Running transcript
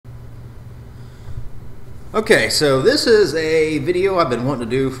Okay, so this is a video I've been wanting to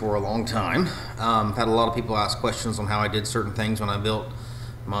do for a long time. I've had a lot of people ask questions on how I did certain things when I built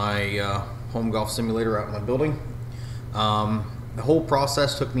my home golf simulator out in my building. The whole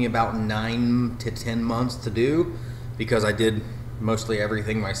process took me about 9 to 10 months to do because I did mostly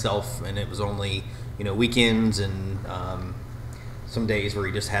everything myself, and it was only weekends and some days where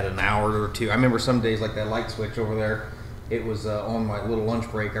you just had an hour or two. I remember some days like that light switch over there. It was on my little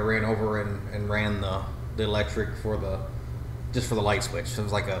lunch break. I ran over and ran the electric for the light switch. It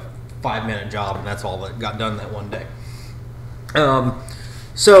was like a 5-minute job, and that's all that got done that one day.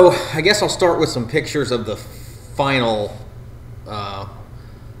 So I guess I'll start with some pictures of the final product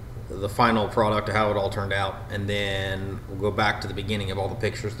of how it all turned out, and then we'll go back to the beginning of all the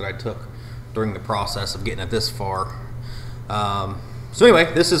pictures that I took during the process of getting it this far. So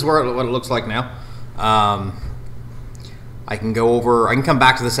anyway, this is what it looks like now. I can come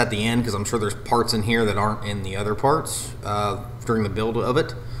back to this at the end because I'm sure there's parts in here that aren't in the other parts during the build of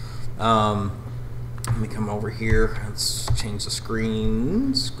it. Let me come over here. Let's change the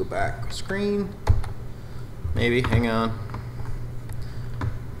screens. Go back screen. Maybe, hang on.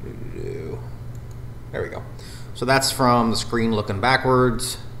 There we go. So that's from the screen looking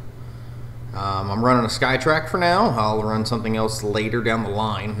backwards. I'm running a SkyTrack for now. I'll run something else later down the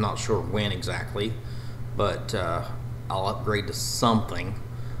line. Not sure when exactly, but I'll upgrade to something.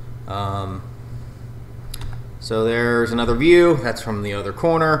 So there's another view. That's from the other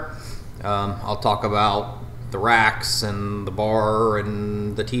corner. I'll talk about the racks and the bar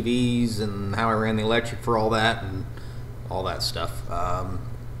and the TVs and how I ran the electric for all that and all that stuff.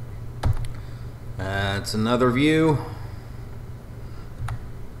 That's another view.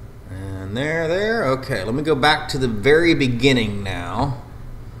 And there. Okay, let me go back to the very beginning now.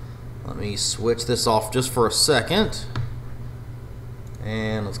 Let me switch this off just for a second.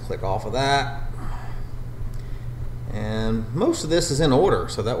 And let's click off of that. And most of this is in order,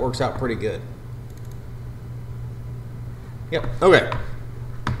 so that works out pretty good. Yep, okay.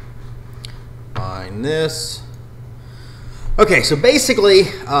 Find this. Okay, so basically,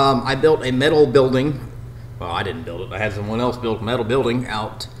 I built a metal building. Well, I didn't build it. I had someone else build a metal building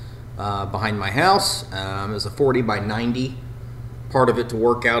out behind my house. It was a 40 by 90. Part of it to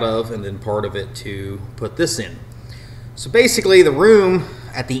work out of, and then part of it to put this in. So basically, the room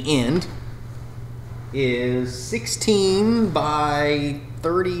at the end is 16 by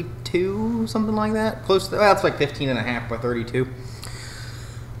 32, something like that. Close to, well, it's like 15 and a half by 32.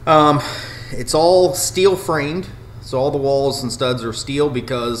 It's all steel framed, so all the walls and studs are steel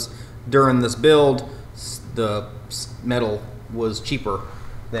because during this build, the metal was cheaper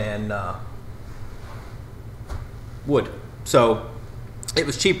than wood. So it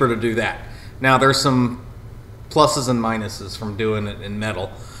was cheaper to do that. Now there's some pluses and minuses from doing it in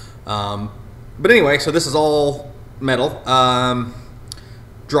metal. But anyway, so this is all metal.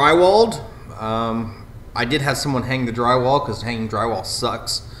 Drywalled. I did have someone hang the drywall because hanging drywall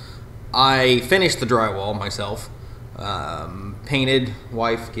sucks. I finished the drywall myself. Painted.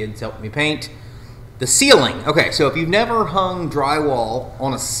 Wife, kids helped me paint. The ceiling. Okay, so if you've never hung drywall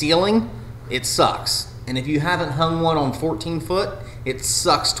on a ceiling, it sucks. And if you haven't hung one on 14 foot, it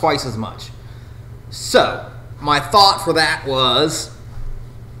sucks twice as much. So my thought for that was,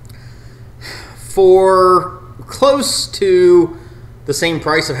 for close to the same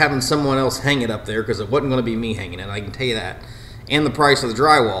price of having someone else hang it up there, because it wasn't going to be me hanging it, I can tell you that, and the price of the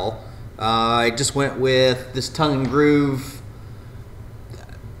drywall, I just went with this tongue and groove,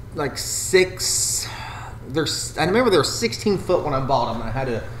 like 6. I remember they were 16 foot when I bought them, and I had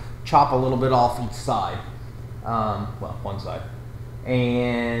to chop a little bit off each side, well, one side,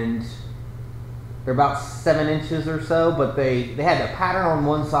 and they're about 7 inches or so, but they had a pattern on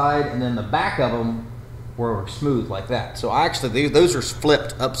one side, and then the back of them were smooth like that. So actually, those are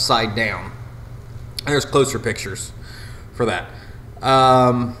flipped upside down. There's closer pictures for that.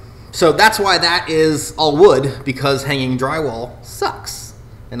 So that's why that is all wood, because hanging drywall sucks,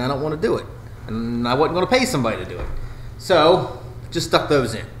 and I don't want to do it, and I wasn't going to pay somebody to do it. So just stuck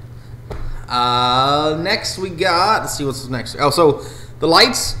those in. Next we got, let's see what's next. Oh, so the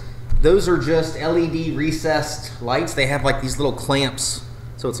lights. Those are just LED recessed lights. They have like these little clamps,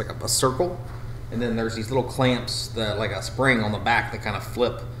 so it's like a circle, and then there's these little clamps that like a spring on the back that kind of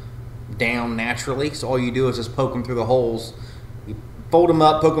flip down naturally. So all you do is just poke them through the holes. You fold them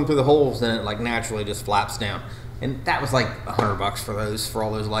up, poke them through the holes, and it like naturally just flaps down. And that was like $100 for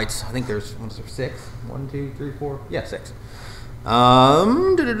all those lights. I think there's, what is there, 6? 1, 2, 3, 4. Yeah, 6.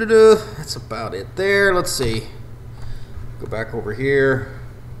 That's about it there. Let's see. Go back over here.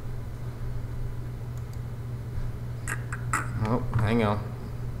 Oh, hang on.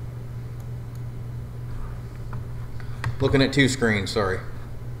 Looking at two screens, sorry.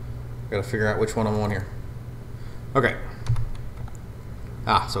 Gotta figure out which one I'm on here. Okay.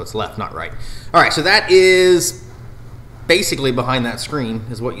 Ah, so it's left, not right. All right, so that is basically behind that screen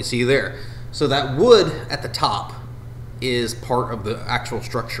is what you see there. So that wood at the top is part of the actual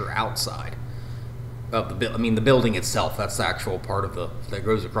structure outside of the the building itself. That's the actual part of that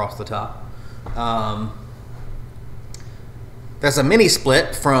goes across the top. That's a mini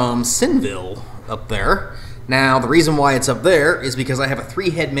split from Sinville up there. Now, the reason why it's up there is because I have a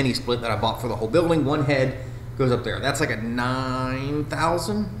 3-head mini split that I bought for the whole building. One head goes up there. That's like a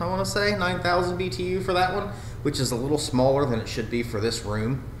 9,000, I want to say, 9,000 BTU for that one, which is a little smaller than it should be for this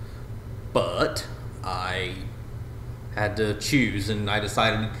room. But I had to choose, and I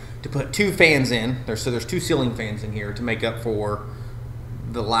decided to put 2 fans in. So there's 2 ceiling fans in here to make up for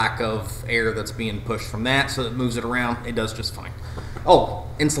the lack of air that's being pushed from that, so it moves it around. It does just fine. Oh,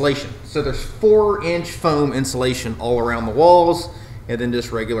 insulation. So there's 4-inch foam insulation all around the walls, and then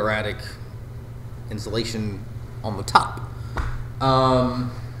just regular attic insulation on the top.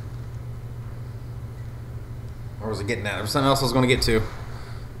 Where was I getting at? There was something else I was going to get to.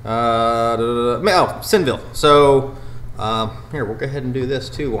 Oh, Sinville. So here, we'll go ahead and do this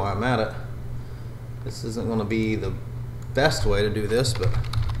too while I'm at it. This isn't going to be the best way to do this, but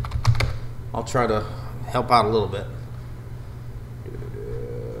I'll try to help out a little bit.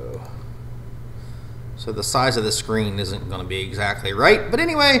 So the size of the screen isn't going to be exactly right, but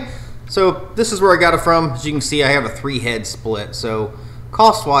anyway, so this is where I got it from. As you can see, I have a 3-head split. So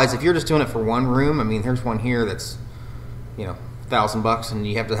cost-wise, if you're just doing it for one room, I mean, there's one here that's, you know, $1,000, and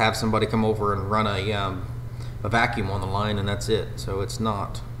you have to have somebody come over and run a vacuum on the line, and that's it. So it's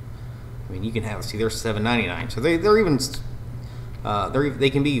not. I mean, you can have, see, they're $7.99, so they're even they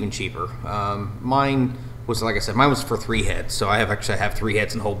can be even cheaper. Mine was, like I said, mine was for 3 heads, so I actually have 3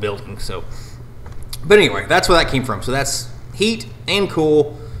 heads in the whole building. So, but anyway, that's where that came from. So that's heat and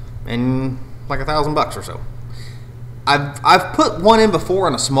cool, and like $1,000 or so. I've put one in before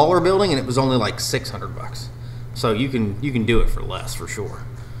in a smaller building, and it was only like $600. So you can do it for less for sure.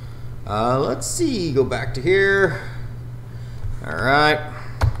 Let's see. Go back to here. All right.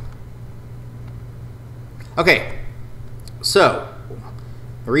 Okay, so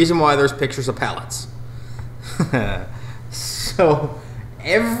the reason why there's pictures of pallets. So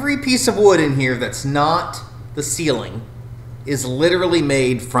every piece of wood in here that's not the ceiling is literally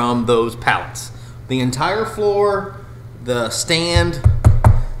made from those pallets. The entire floor, the stand,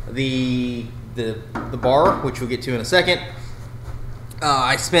 the bar, which we'll get to in a second.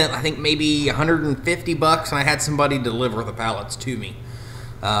 I spent, I think, maybe $150, and I had somebody deliver the pallets to me.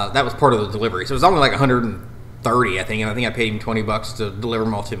 That was part of the delivery, so it was only like $130, I think, and I think I paid him $20 to deliver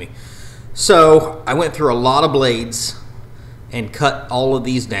them all to me. So I went through a lot of blades and cut all of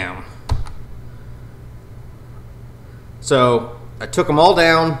these down. So I took them all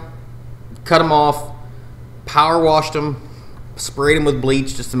down, cut them off, power washed them, sprayed them with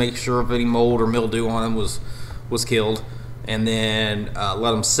bleach just to make sure if any mold or mildew on them was killed, and then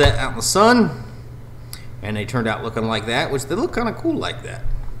let them set out in the sun. And they turned out looking like that, which they look kind of cool like that.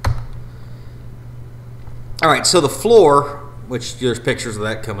 All right, so the floor, which there's pictures of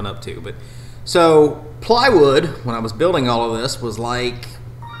that coming up too. But so plywood, when I was building all of this, was like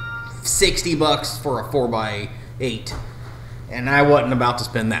 $60 for a 4x8, and I wasn't about to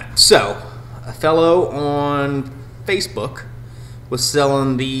spend that. So a fellow on Facebook was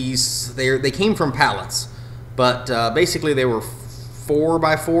selling these. They came from pallets, but basically they were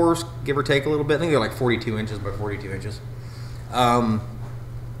 4x4s, give or take a little bit. I think they're like 42 inches by 42 inches.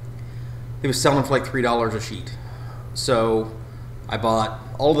 They was selling for like $3 a sheet. So I bought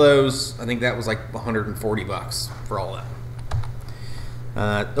all those. I think that was like $140 for all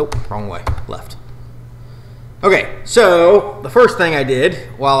that. Nope, wrong way, left. Okay, so the first thing I did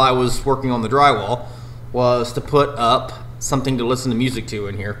while I was working on the drywall was to put up something to listen to music to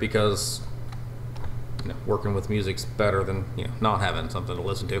in here, because working with music's better than not having something to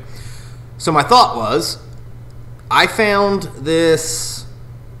listen to. So my thought was, I found this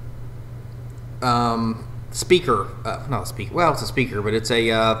speaker, not a speaker. Well, it's a speaker, but it's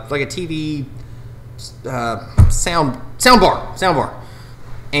a like a TV soundbar,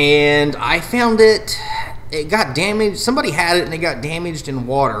 and I found it. It got damaged. Somebody had it, and it got damaged in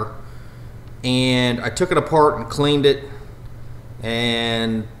water. And I took it apart and cleaned it,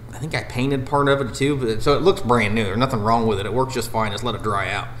 and I think I painted part of it too, so it looks brand new. There's nothing wrong with it. It works just fine. Just let it dry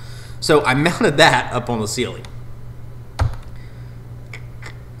out. So I mounted that up on the ceiling.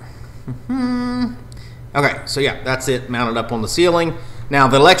 Okay, so yeah, that's it, mounted up on the ceiling. Now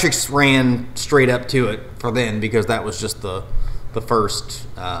the electrics ran straight up to it for then, because that was just the first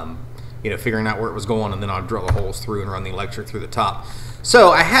figuring out where it was going, and then I'd drill the holes through and run the electric through the top.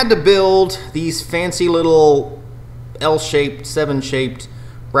 So I had to build these fancy little L-shaped, 7-shaped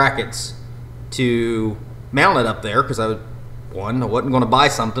brackets to mount it up there, because I wasn't going to buy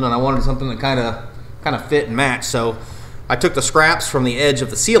something, and I wanted something that kind of fit and match. So I took the scraps from the edge of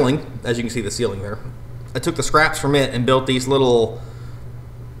the ceiling, as you can see the ceiling there. I took the scraps from it and built these little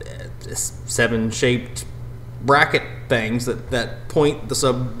 7-shaped bracket things that point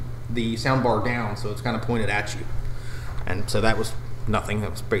the sound bar down, so it's kind of pointed at you. And so that was nothing.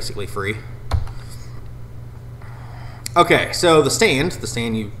 That was basically free. Okay, so the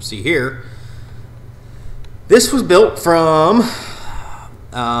stand you see here, this was built from,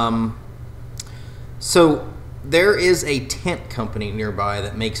 so there is a tent company nearby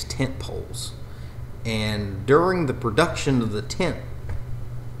that makes tent poles. And during the production of the tent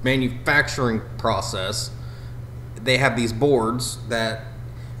manufacturing process, they have these boards that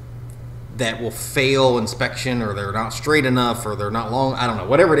will fail inspection, or they're not straight enough, or they're not long, I don't know,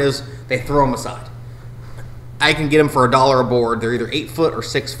 whatever it is, they throw them aside. I can get them for $1 a board. They're either 8 foot or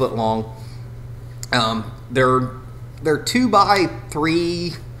 6 foot long. They're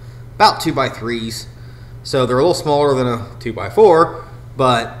 2x3, about 2x3s. So they're a little smaller than a 2x4,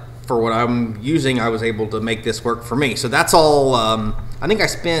 but for what I'm using, I was able to make this work for me. So that's all. I think I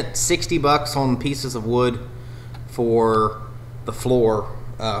spent $60 on pieces of wood for the floor,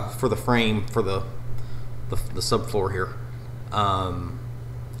 for the frame, for the subfloor here,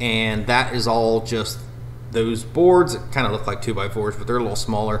 and that is all just those boards. It kind of look like 2x4s, but they're a little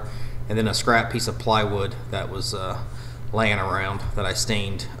smaller, and then a scrap piece of plywood that was laying around that I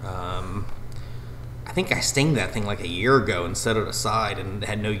stained. I think I stained that thing like a year ago and set it aside and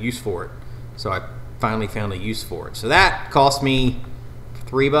had no use for it. So I finally found a use for it. So that cost me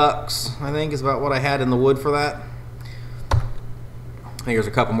 $3, I think, is about what I had in the wood for that. Here's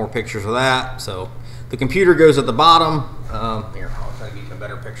a couple more pictures of that. So the computer goes at the bottom. Here, I'll try to get you a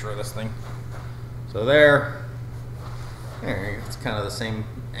better picture of this thing. So there, it's kind of the same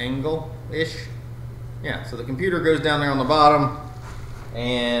angle-ish. Yeah, so the computer goes down there on the bottom,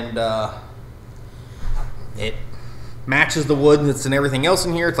 and it matches the wood that's in everything else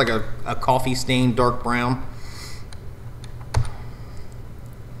in here. It's like a coffee stained dark brown.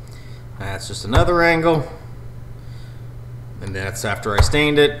 That's just another angle. And that's after I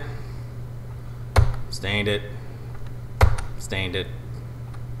stained it, stained it.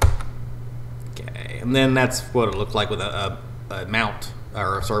 Okay, and then that's what it looked like with a mount,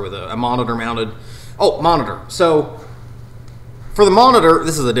 or sorry, with a monitor mounted. Oh, monitor. So for the monitor,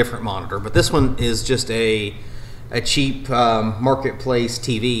 this is a different monitor, but this one is just a cheap marketplace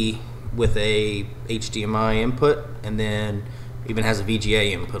TV with a HDMI input, and then even has a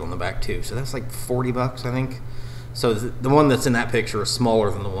VGA input on the back too. So that's like $40, I think. So the one that's in that picture is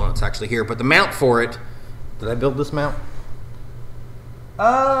smaller than the one that's actually here. But the mount for it, did I build this mount?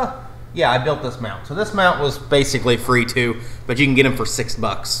 Yeah, I built this mount. So this mount was basically free too, but you can get them for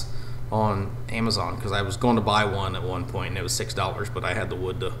 $6 on Amazon, because I was going to buy one at one point and it was $6, but I had the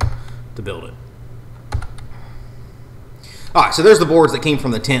wood to build it. All right, so there's the boards that came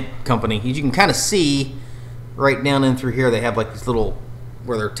from the tent company. You can kind of see right down in through here, they have like these little,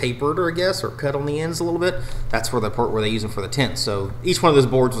 where they're tapered, or I guess, or cut on the ends a little bit. That's where the part where they use them for the tent. So each one of those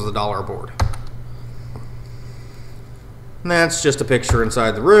boards was $1 a board. And that's just a picture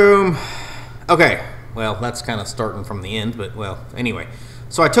inside the room. Okay, well, that's kind of starting from the end, but well, anyway.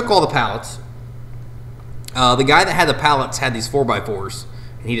 So I took all the pallets. The guy that had the pallets had these 4x4s,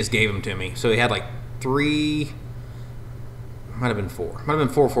 and he just gave them to me. So he had like 3, might have been 4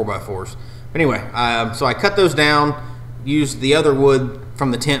 4x4s. Anyway, so I cut those down, used the other wood from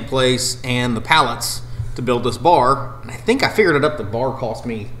the tent place and the pallets to build this bar. And I think I figured it up. The bar cost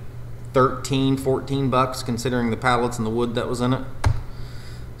me $13, $14, considering the pallets and the wood that was in it.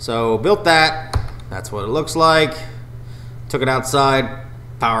 So built that. That's what it looks like. Took it outside,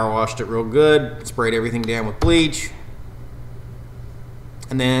 power washed it real good, sprayed everything down with bleach,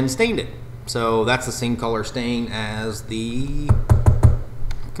 and then stained it. So that's the same color stain as the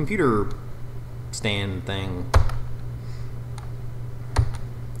computer stand thing.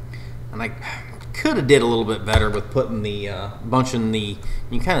 And I could have did a little bit better with putting the bunching the,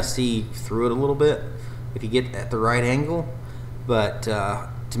 you kind of see through it a little bit if you get at the right angle, but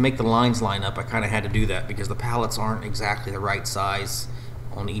to make the lines line up, I kind of had to do that because the pallets aren't exactly the right size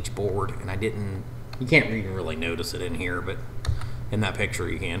on each board, and I didn't, you can't even really notice it in here, but in that picture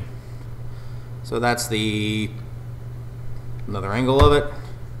you can. So that's another angle of it.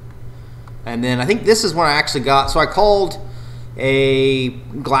 And then I think this is when I actually got, so I called a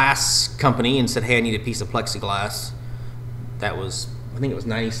glass company and said, hey, I need a piece of plexiglass that was think it was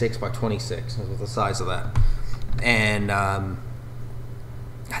 96 by 26 was the size of that. And I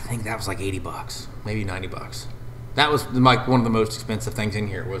think that was like 80 bucks, maybe 90 bucks. That was like one of the most expensive things in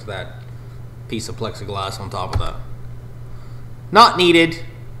here, was that piece of plexiglass on top of that. Not needed,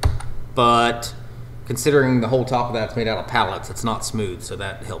 but considering the whole top of that's made out of pallets, it's not smooth, so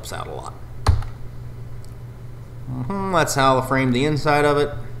that helps out a lot. That's how I framed the inside of it.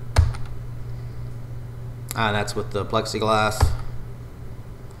 That's with the plexiglass.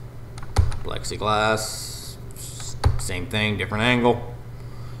 Plexiglass, same thing, different angle.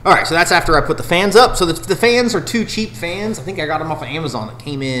 All right, so that's after I put the fans up. So the fans are 2 cheap fans. I think I got them off of Amazon. That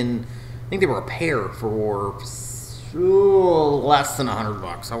came in, I think they were a pair for less than 100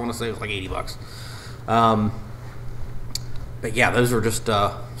 bucks. I want to say it was like 80 bucks. But yeah, those are just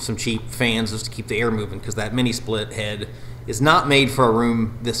some cheap fans just to keep the air moving, because that mini split head is not made for a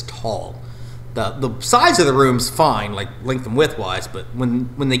room this tall. The size of the room's fine, like length and width wise, but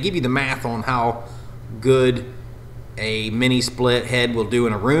when they give you the math on how good a mini split head will do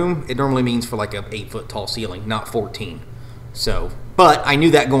in a room, it normally means for like a 8-foot tall ceiling, not 14. So, but I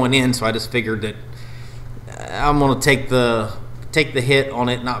knew that going in, so I just figured that I'm gonna take the hit on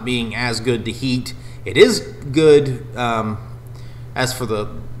it not being as good to heat. It is good. As for the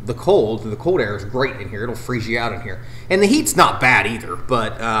cold air is great in here. It'll freeze you out in here, and the heat's not bad either.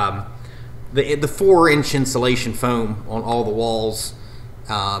 But the 4-inch insulation foam on all the walls,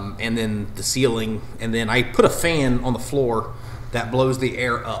 and then the ceiling, and then I put a fan on the floor that blows the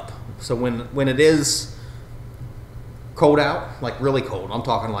air up. So when it is cold out, like really cold, I'm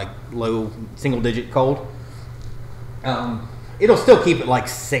talking like low single-digit cold, it'll still keep it like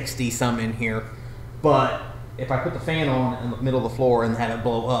 60 some in here. But if I put the fan on in the middle of the floor and have it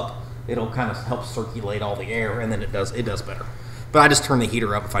blow up, it'll kind of help circulate all the air, and then it does better. But I just turn the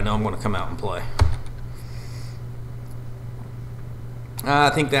heater up if I know I'm going to come out and play.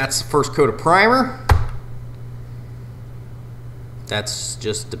 I think that's the first coat of primer. That's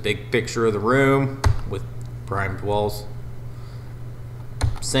just a big picture of the room with primed walls.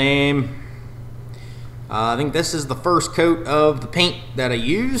 Same. I think this is the first coat of the paint that I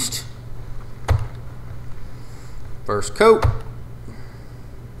used. First coat.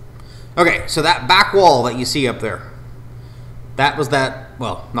 Okay, so that back wall that you see up there, that was that,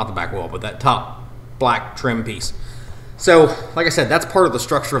 well, not the back wall, but that top black trim piece. So, like I said, that's part of the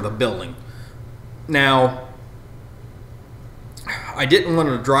structure of the building. Now, I didn't want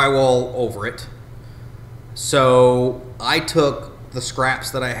to drywall over it, so I took the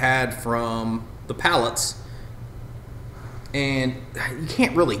scraps that I had from the pallets, and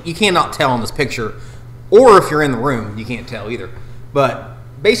you cannot tell in this picture, or if you're in the room, you can't tell either. But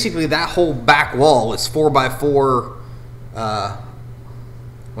basically, that whole back wall is 4x4. Well,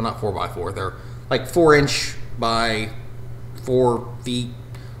 not 4x4. They're like 4-inch by 4 feet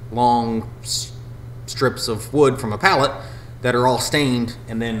long strips of wood from a pallet that are all stained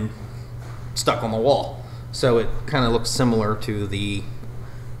and then stuck on the wall. So it kind of looks similar to the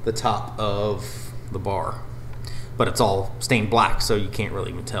top of the bar, but it's all stained black, so you can't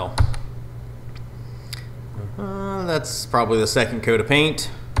really even tell. That's probably the second coat of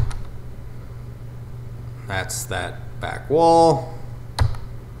paint. That's that back wall.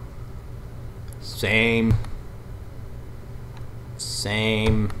 Same.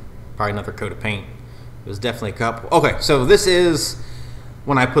 Probably another coat of paint. It was definitely a couple. Okay, so this is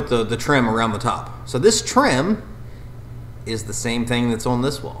when I put the trim around the top. So this trim is the same thing that's on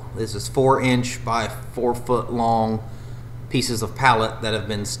this wall. This is 4-inch by 4 foot long pieces of pallet that have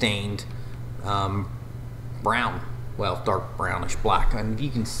been stained brown. Well, dark brownish black. And you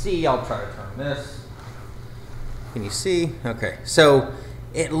can see, I'll try to turn this. Can you see? Okay, so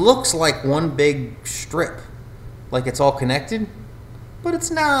it looks like one big strip, like it's all connected, but it's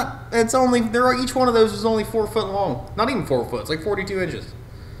not. It's only, each one of those is only 4 foot long. Not even 4 foot, it's like 42 inches.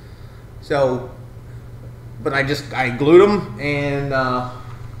 So, but I glued them and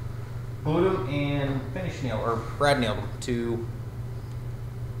finish nailed, or brad nailed them to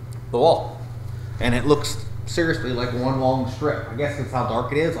the wall. And it looks seriously like one long strip. I guess that's how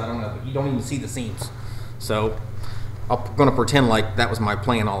dark it is, I don't know, but you don't even see the seams. So I'm gonna pretend like that was my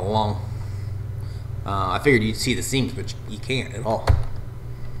plan all along. I figured you'd see the seams, but you can't at all.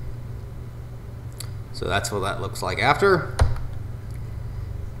 So that's what that looks like after.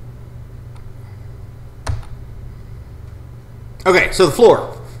 Okay, so the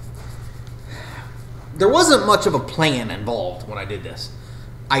floor. There wasn't much of a plan involved when I did this.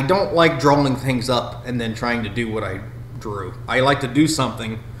 I don't like drawing things up and then trying to do what I drew. I like to do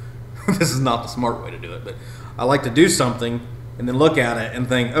something. This is not the smart way to do it, but I like to do something and then look at it and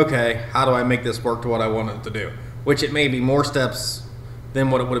think, okay, how do I make this work to what I want it to do? Which it may be more steps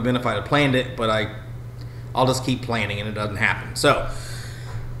than what it would have been if I had planned it, but I'll just keep planning and it doesn't happen. So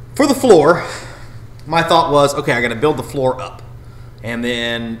for the floor, my thought was, okay, I got to build the floor up. And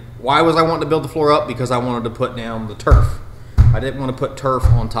then why was I wanting to build the floor up? Because I wanted to put down the turf. I didn't want to put turf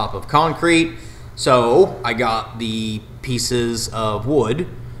on top of concrete. So I got the pieces of wood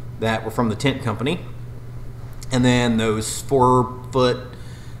that were from the tent company. And then those 4 foot,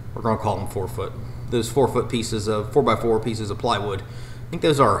 we're going to call them 4 foot, those 4 foot pieces of 4x4 pieces of plywood. I think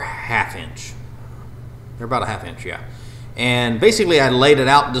those are 1/2 inch. They're about 1/2 inch, yeah. And basically I laid it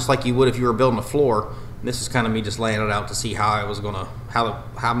out just like you would if you were building a floor. This is kind of me just laying it out to see how I was gonna,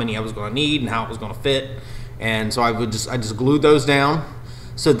 how many I was gonna need and how it was gonna fit. And so I just glued those down.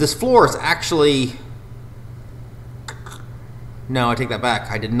 So this floor is actually, no, I take that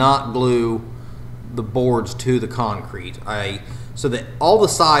back. I did not glue the boards to the concrete. So that all the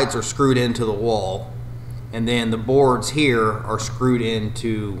sides are screwed into the wall, and then the boards here are screwed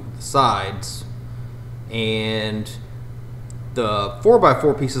into the sides, and the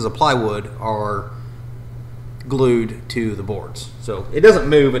 4x4 pieces of plywood are glued to the boards. So it doesn't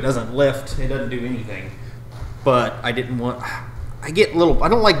move, it doesn't lift, it doesn't do anything. But I didn't want, I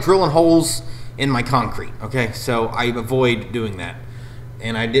don't like drilling holes in my concrete, okay? So I avoid doing that.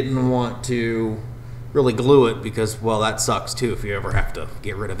 And I didn't want to really glue it because, well, that sucks too if you ever have to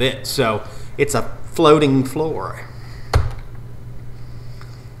get rid of it. So it's a floating floor.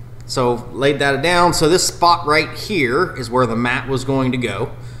 So laid that down. So this spot right here is where the mat was going to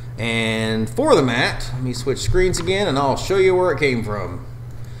go. And for the mat, let me switch screens again and I'll show you where it came from.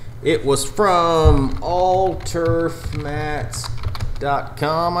 It was from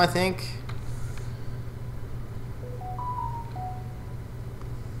allturfmats.com, I think.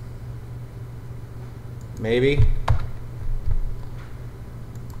 Maybe.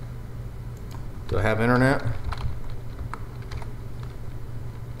 Do I have internet?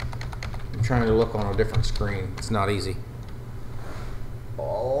 I'm trying to look on a different screen. It's not easy.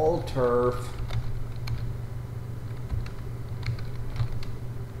 All turf.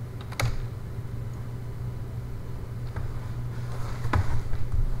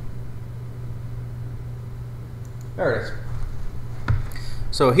 There it is.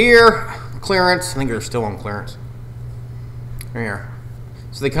 So here, clearance. I think they're still on clearance. Here.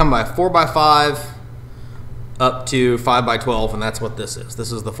 So they come by 4x5 up to 5x12, and that's what this is.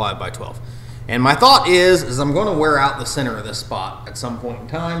 This is the 5x12. And my thought is I'm going to wear out the center of this spot at some point in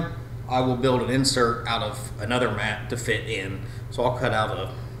time. I will build an insert out of another mat to fit in. So I'll cut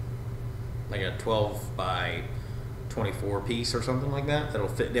out like a 12x24 piece or something like that that'll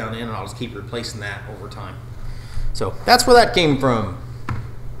fit down in, and I'll just keep replacing that over time. So that's where that came from.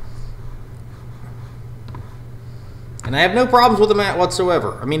 And I have no problems with the mat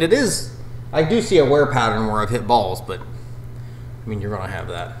whatsoever. I mean, I do see a wear pattern where I've hit balls, but I mean, you're going to have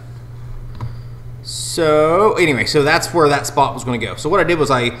that. So anyway, so that's where that spot was going to go. So what I did was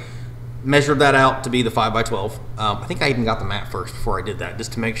I measured that out to be the 5x12. I think I even got the mat first before I did that,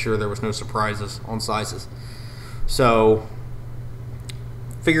 just to make sure there was no surprises on sizes. So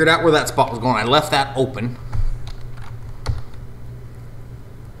figured out where that spot was going. I left that open.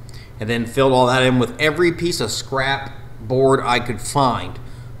 And then filled all that in with every piece of scrap board I could find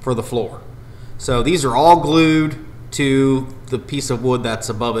for the floor. So these are all glued to the piece of wood that's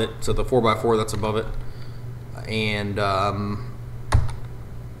above it, so the 4x4 that's above it, and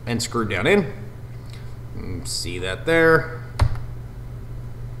screwed down in. See that there?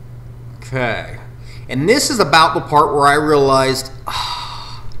 Okay. And this is about the part where I realized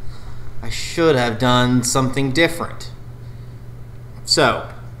I should have done something different. So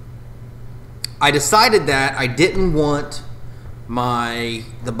I decided that I didn't want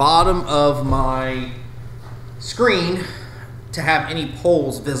the bottom of my screen to have any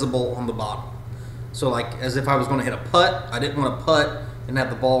poles visible on the bottom. So like as if I was going to hit a putt, I didn't want to putt and have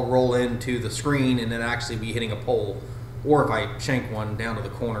the ball roll into the screen and then actually be hitting a pole, or if I shank one down to the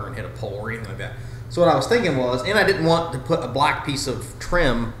corner and hit a pole or anything like that. So what I was thinking was, and I didn't want to put a black piece of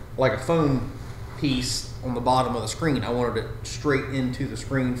trim, like a foam piece, on the bottom of the screen. I wanted it straight into the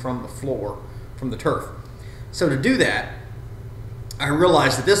screen from the floor, from the turf. So to do that, I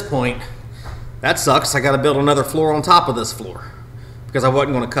realized at this point, that sucks. I got to build another floor on top of this floor because I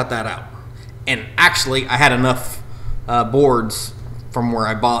wasn't going to cut that out. And actually, I had enough boards from where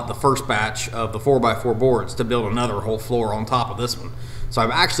I bought the first batch of the 4x4 boards to build another whole floor on top of this one. So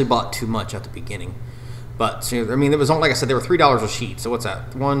I've actually bought too much at the beginning. But I mean, it was only, like I said, they were $3 a sheet. So what's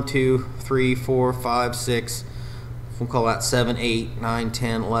that? 1, 2, 3, 4, 5, 6. We'll call that 7, 8, 9,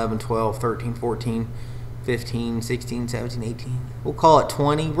 10, 11, 12, 13, 14, 15, 16, 17, 18. We'll call it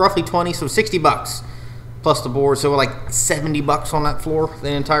 20, roughly 20, so $60 plus the board. So like $70 on that floor,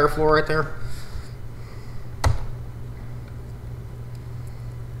 the entire floor right there.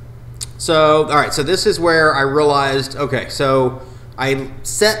 So, all right, so this is where I realized, okay, so I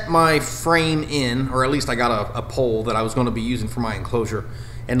set my frame in, or at least I got a pole that I was going to be using for my enclosure,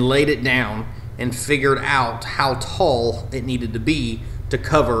 and laid it down and figured out how tall it needed to be to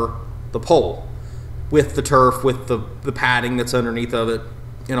cover the pole with the turf, with the padding that's underneath of it,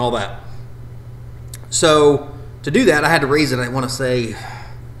 and all that. So to do that, I had to raise it, I want to say,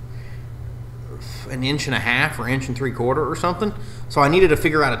 1.5 inches or 1.75 inches or something. So I needed to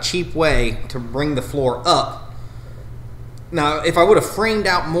figure out a cheap way to bring the floor up. Now, if I would have framed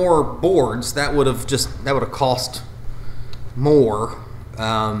out more boards, that would have cost more.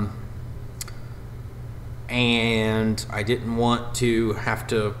 And I didn't want to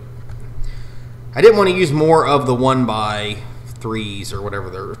use more of the 1x3s or whatever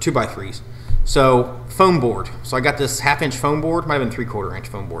they're, or 2x3s. So foam board. So I got this 1/2 inch foam board, might have been 3/4 inch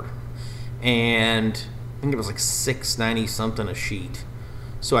foam board, and I think it was like $6.90 something a sheet.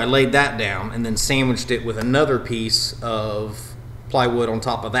 So I laid that down and then sandwiched it with another piece of plywood on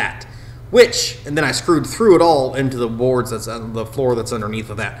top of that, and then I screwed through it all into the boards that's on the floor that's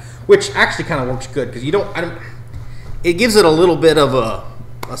underneath of that, which actually kind of works good because it gives it a little bit of a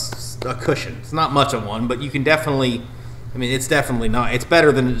cushion. It's not much of one, but you can definitely, I mean, it's definitely not, it's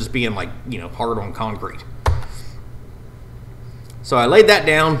better than it just being like, hard on concrete. So I laid that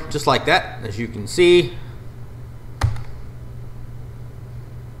down just like that, as you can see.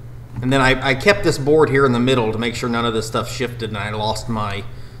 And then I kept this board here in the middle to make sure none of this stuff shifted and I lost my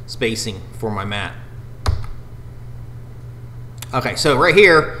spacing for my mat. Okay, so right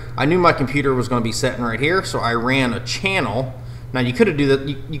here, I knew my computer was going to be sitting right here, so I ran a channel. Now you could do that.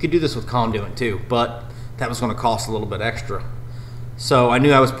 You could do this with conduit too, but that was going to cost a little bit extra. So I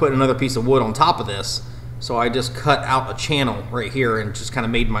knew I was putting another piece of wood on top of this, so I just cut out a channel right here and just kind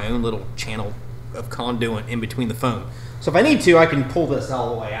of made my own little channel of conduit in between the foam. So if I need to, I can pull this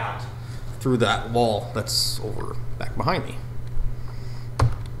all the way out through that wall that's over back behind me.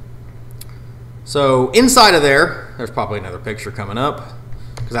 So inside of there's probably another picture coming up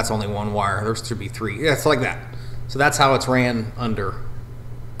because that's only one wire. There should be 3. Yeah, it's like that. So that's how it's ran under.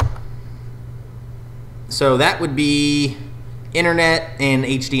 So that would be internet and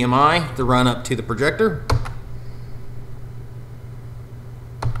HDMI to run up to the projector.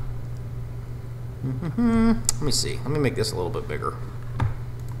 Let me see. Let me make this a little bit bigger.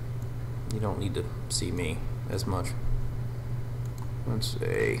 You don't need to see me as much. Let's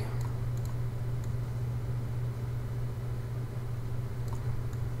see.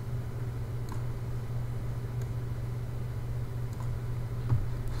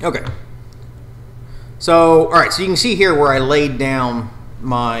 Okay. So, all right, so you can see here where I laid down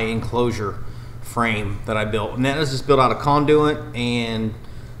my enclosure frame that I built. And that is just built out of conduit and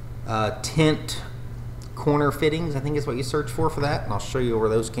tent corner fittings, I think is what you search for that. And I'll show you where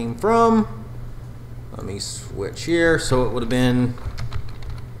those came from. Let me switch here. So it would have been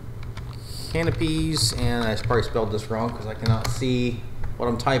canopies, and I probably spelled this wrong because I cannot see what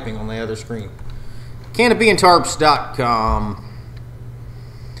I'm typing on the other screen. Canopyandtarps.com.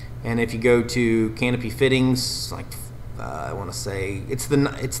 And if you go to canopy fittings, like I want to say there's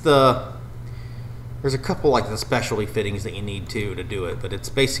a couple like the specialty fittings that you need to do it, but it's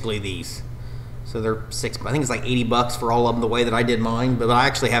basically these. So they're I think it's like $80 for all of them the way that I did mine, but I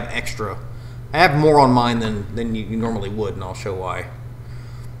actually have extra. I have more on mine than you normally would, and I'll show why.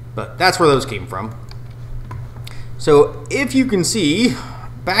 But that's where those came from. So if you can see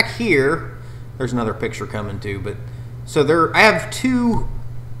back here, there's another picture coming too, but so I have two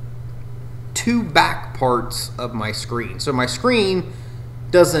back parts of my screen. So my screen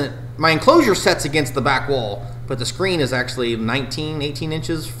my enclosure sets against the back wall, but the screen is actually 18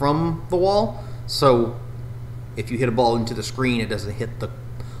 inches from the wall. So if you hit a ball into the screen, it doesn't hit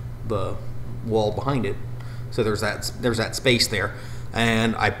the wall behind it. So there's that space there.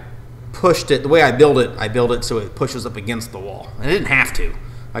 And I pushed it, the way I build it so it pushes up against the wall. And I didn't have to.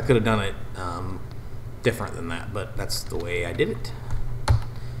 I could have done it different than that, but that's the way I did it.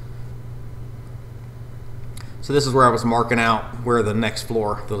 So this is where I was marking out where the next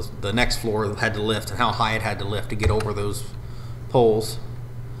floor had to lift and how high it had to lift to get over those poles.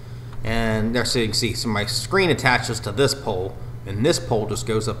 And there, so you can see, so my screen attaches to this pole, and this pole just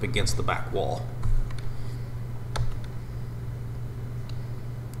goes up against the back wall.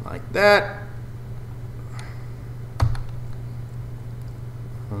 Like that.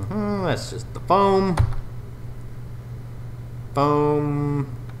 That's just the foam.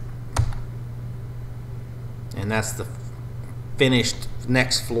 And that's the finished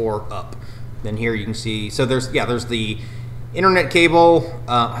next floor up. Then here you can see, so there's the internet cable.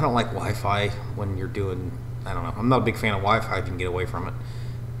 I don't like Wi-Fi when you're doing, I don't know, I'm not a big fan of Wi-Fi if you can get away from it.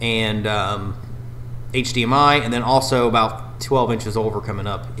 And HDMI, and then also about 12 inches over coming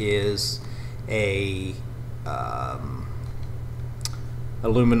up is a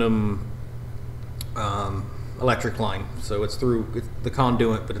aluminum electric line. So it's through the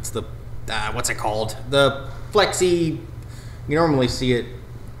conduit, but it's the what's it called? The flexi. You normally see it.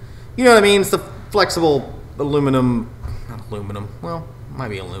 You know what I mean? It's the flexible aluminum. Not aluminum. Well, it might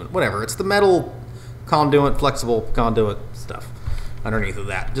be aluminum. Whatever. It's the metal conduit, flexible conduit stuff underneath of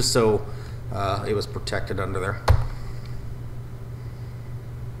that, just so it was protected under there.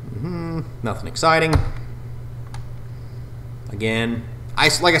 Nothing exciting. Again,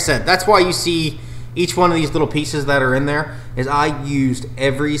 like I said, that's why you see each one of these little pieces that are in there is I used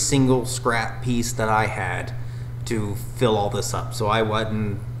every single scrap piece that I had to fill all this up. So I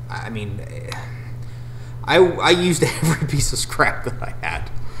wasn't, I mean, I used every piece of scrap that I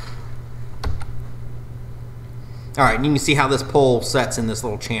had. All right, and you can see how this pole sets in this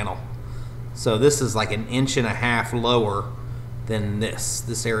little channel. So this is like 1.5 inches lower than this.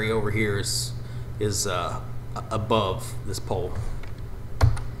 This area over here is above this pole.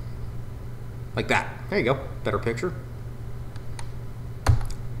 Like that. There you go. Better picture.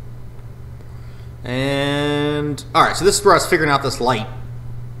 And all right, so this is where I was figuring out this light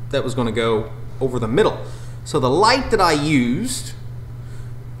that was going to go over the middle. So the light that I used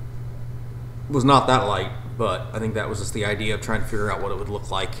was not that light, but I think that was just the idea of trying to figure out what it would look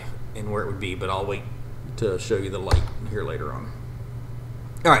like and where it would be, but I'll wait to show you the light here later on.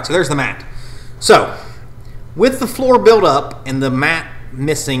 All right, so there's the mat. So with the floor built up and the mat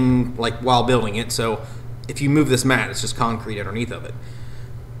missing like while building it, so if you move this mat, it's just concrete underneath of it.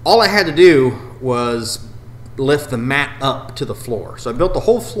 All I had to do was lift the mat up to the floor. So I built the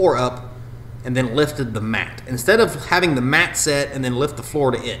whole floor up and then lifted the mat. Instead of having the mat set and then lift the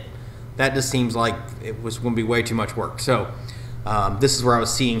floor to it, that just seems like it was going to be way too much work. So this is where I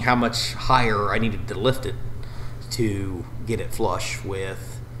was seeing how much higher I needed to lift it to get it flush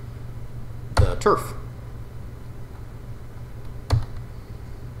with the turf.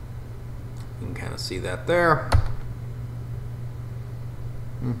 You can kind of see that there.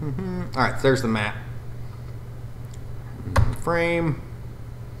 All right, so there's the mat. Frame.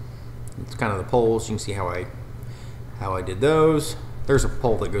 It's kind of the poles. You can see how I did those. There's a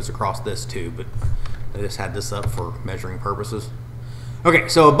pole that goes across this too, but I just had this up for measuring purposes. Okay,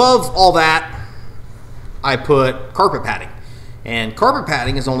 so above all that, I put carpet padding. And carpet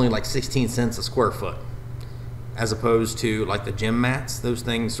padding is only like 16 cents a square foot, as opposed to like the gym mats. Those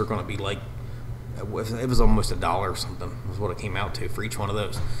things are going to be like, it was almost $1 or something was what it came out to for each one of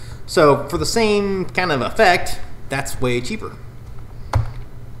those. So for the same kind of effect, that's way cheaper.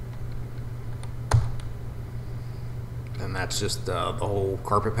 And that's just the whole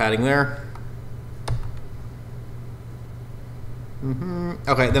carpet padding there.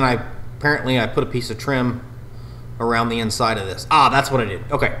 Okay, then I put a piece of trim around the inside of this. Ah, that's what I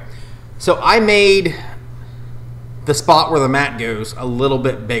did. Okay, so I made the spot where the mat goes a little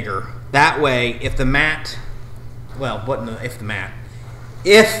bit bigger. That way, if the mat, well,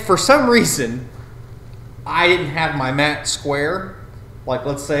 if for some reason I didn't have my mat square, like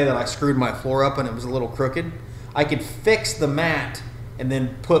let's say that I screwed my floor up and it was a little crooked, I could fix the mat and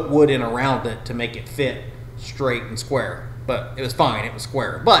then put wood in around it to make it fit straight and square. But it was fine, it was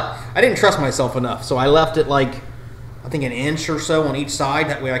square. But I didn't trust myself enough, so I left it like, I think 1 inch or so on each side.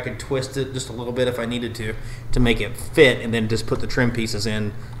 That way I could twist it just a little bit if I needed to make it fit, and then just put the trim pieces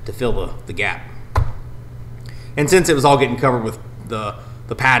in to fill the gap. And since it was all getting covered with the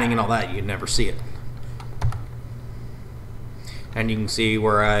padding and all that, you'd never see it. And you can see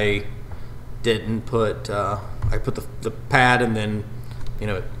where I didn't put, I put the pad and then, you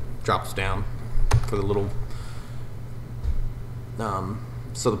know, it drops down for the little,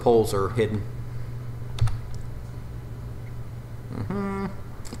 so the poles are hidden.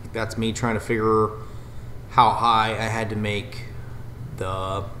 That's me trying to figure how high I had to make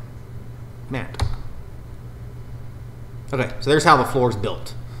the mat. Okay, so there's how the floor is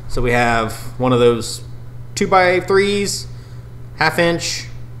built. So we have one of those 2x3s, 1/2 inch,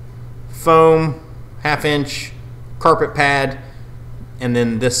 foam, 1/2 inch, carpet pad, and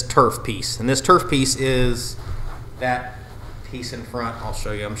then this turf piece. And this turf piece is that piece in front. I'll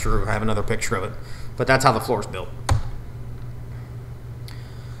show you. I'm sure I have another picture of it. But that's how the floor is built.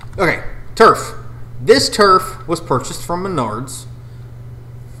 Okay, turf. This turf was purchased from Menards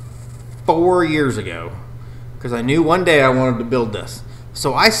 4 years ago because I knew one day I wanted to build this.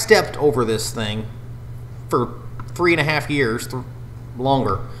 So I stepped over this thing for 3.5 years,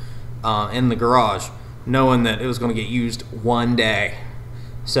 longer, in the garage, knowing that it was going to get used one day.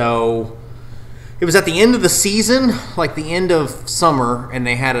 So it was at the end of the season, like the end of summer, and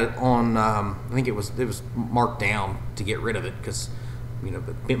they had it on. I think it was marked down to get rid of it because, you know,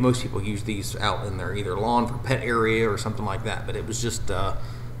 but most people use these out in their either lawn for pet area or something like that. But it was just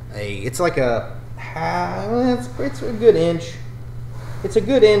it's like a it's a good inch. It's a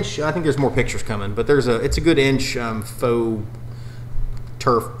good inch. I think there's more pictures coming, but it's a good inch faux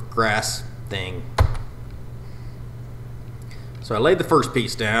turf grass thing. So I laid the first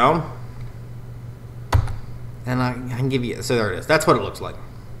piece down, and I can give you. So there it is. That's what it looks like.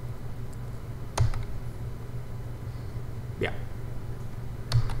 Yeah,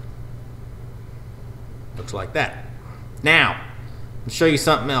 looks like that. Now, I'll show you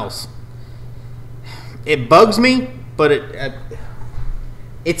something else. It bugs me, but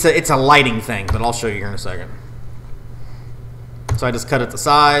it's a lighting thing. But I'll show you here in a second. So I just cut it to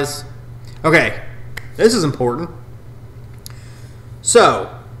size. Okay, this is important.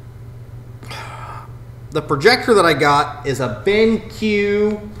 So the projector that I got is a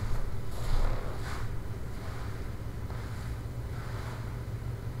BenQ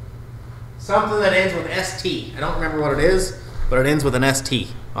something that ends with ST. I don't remember what it is, but it ends with an ST.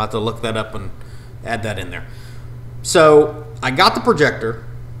 I'll have to look that up and add that in there. So I got the projector.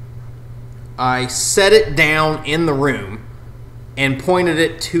 I set it down in the room and pointed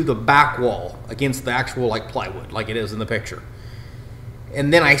it to the back wall against the actual like plywood, like it is in the picture.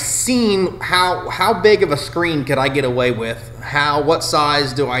 And then I seen how big of a screen could I get away with? What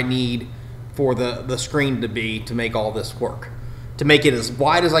size do I need for the screen to be to make all this work? To make it as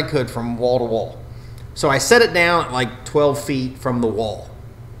wide as I could from wall to wall. So I set it down at like 12 feet from the wall.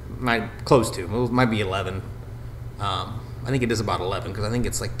 Close to. It might be 11. I think it is about 11 because I think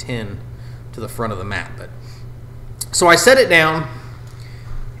it's like 10 to the front of the mat. But so I set it down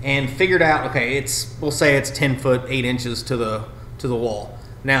and figured out, okay, we'll say it's 10 foot 8 inches to the wall.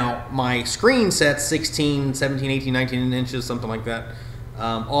 Now my screen sets 16, 17, 18, 19 inches, something like that,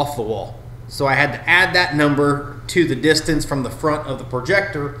 off the wall. So I had to add that number to the distance from the front of the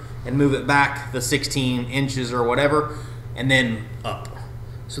projector and move it back the 16 inches or whatever, and then up.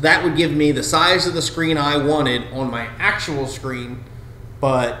 So that would give me the size of the screen I wanted on my actual screen,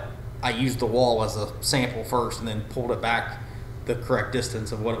 but I used the wall as a sample first and then pulled it back the correct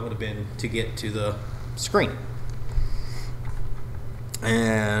distance of what it would have been to get to the screen.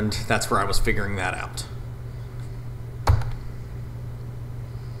 And that's where I was figuring that out.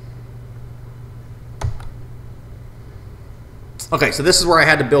 Okay, so this is where I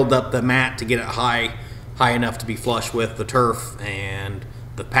had to build up the mat to get it high enough to be flush with the turf and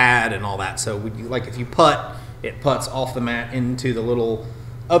the pad and all that. So like if you putt, it putts off the mat into the little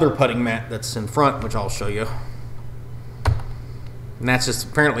other putting mat that's in front, which I'll show you. And that's just,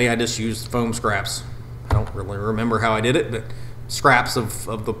 apparently I just used foam scraps. I don't really remember how I did it, but scraps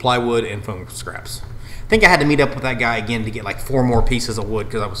of the plywood and foam scraps. I think I had to meet up with that guy again to get like 4 more pieces of wood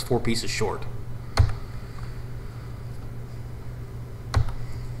because I was 4 pieces short.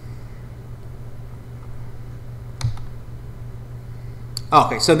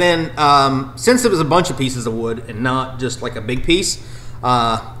 Okay, so then since it was a bunch of pieces of wood and not just like a big piece,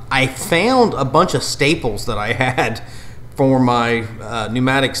 I found a bunch of staples that I had for my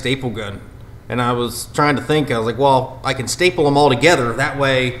pneumatic staple gun. And I was trying to think, I was like, well, I can staple them all together. That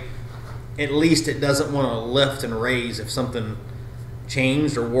way, at least it doesn't want to lift and raise if something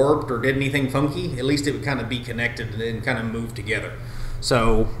changed or warped or did anything funky. At least it would kind of be connected and kind of move together.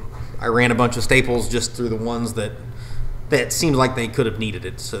 So I ran a bunch of staples just through the ones that seemed like they could have needed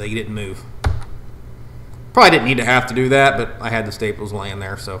it, so they didn't move. Probably didn't need to have to do that, but I had the staples laying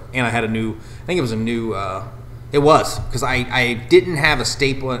there. So, and I had a new, I think it was a new, it was, because I didn't have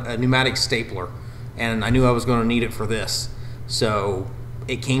a pneumatic stapler, and I knew I was going to need it for this. So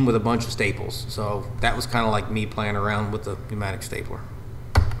it came with a bunch of staples. So that was kind of like me playing around with the pneumatic stapler.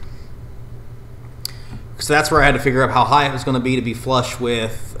 So that's where I had to figure out how high it was going to be flush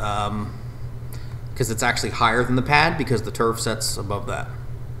with, because it's actually higher than the pad because the turf sets above that.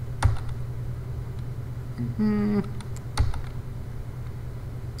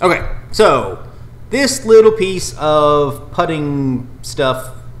 Okay, so this little piece of putting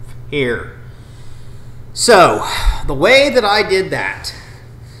stuff here. So the way that I did that,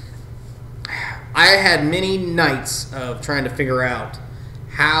 I had many nights of trying to figure out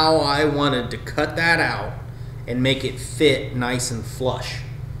how I wanted to cut that out and make it fit nice and flush.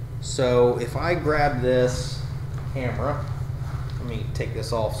 So if I grab this camera, let me take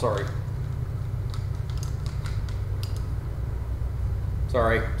this off, sorry.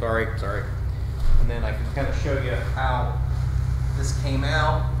 Sorry. And then I can kind of show you how this came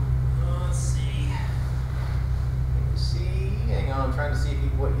out. Hang on, I'm trying to see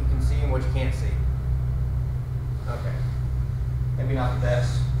what you can see and what you can't see. Okay. Maybe not the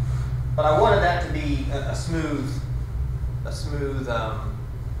best. But I wanted that to be a smooth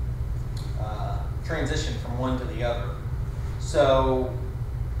transition from one to the other. So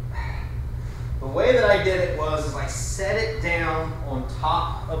the way that I did it was I set it down on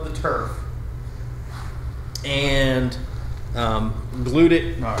top of the turf and glued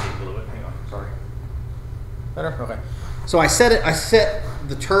it. No, I didn't glue it. Hang on, sorry. Better? Okay. So I set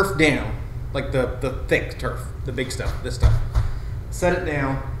the turf down, like the thick turf, the big stuff, this stuff. Set it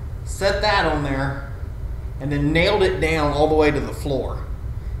down, set that on there, and then nailed it down all the way to the floor.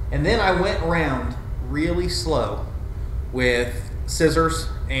 And then I went around really slow with scissors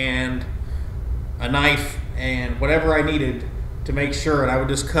and a knife and whatever I needed to make sure, and I would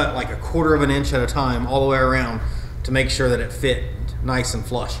just cut like 1/4 of an inch at a time all the way around to make sure that it fit nice and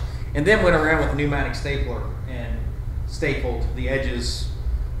flush. And then went around with a pneumatic stapler and stapled the edges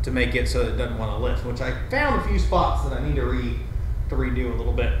to make it so that it doesn't want to lift, which I found a few spots that I need to redo a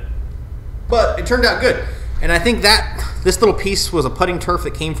little bit. But it turned out good. And I think that this little piece was a putting turf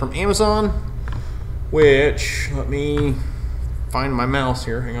that came from Amazon, which, let me find my mouse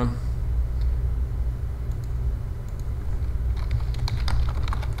here, hang on.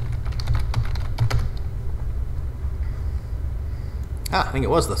 I think it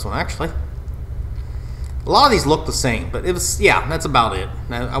was this one, actually. A lot of these look the same, but it was, yeah, that's about it.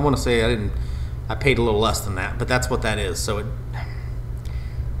 I want to say I paid a little less than that, but that's what that is. So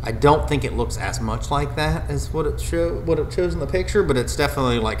I don't think it looks as much like that as what it shows in the picture, but it's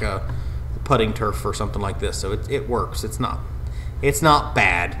definitely like a putting turf or something like this. So it works. It's not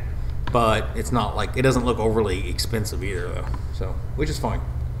bad, but it's not like, it doesn't look overly expensive either though. So, which is fine.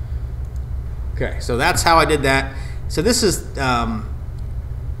 Okay, so that's how I did that. So this is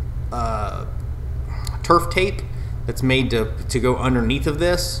turf tape that's made to go underneath of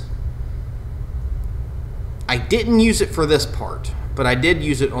this. I didn't use it for this part, but I did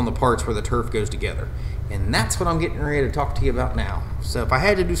use it on the parts where the turf goes together. And that's what I'm getting ready to talk to you about now. So if I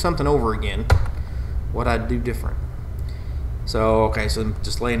had to do something over again, what I'd do different. So, okay, so I'm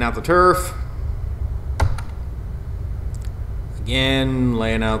just laying out the turf. Again,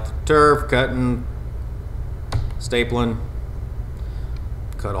 laying out the turf, cutting, stapling,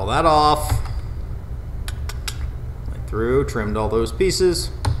 cut all that off, went through, trimmed all those pieces,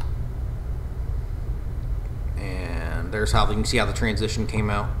 and there's how you can see how the transition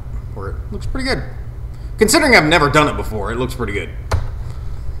came out, where it looks pretty good. Considering I've never done it before, it looks pretty good.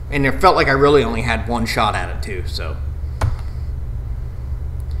 And it felt like I really only had one shot at it too, so.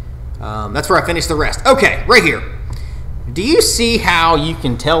 That's where I finished the rest. Okay, right here. Do you see how you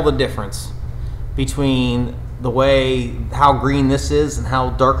can tell the difference between how green this is and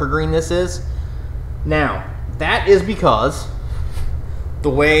how darker green this is? Now, that is because the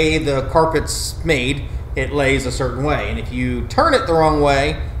way the carpet's made, it lays a certain way. And if you turn it the wrong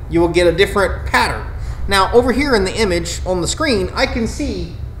way, you will get a different pattern. Now, over here in the image on the screen, I can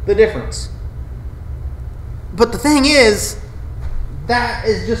see the difference. But the thing is, that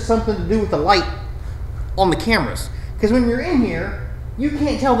is just something to do with the light on the cameras. Because when you're in here, you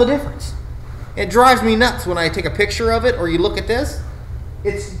can't tell the difference. It drives me nuts when I take a picture of it or you look at this.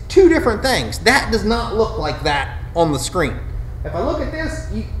 It's two different things. That does not look like that on the screen. If I look at this,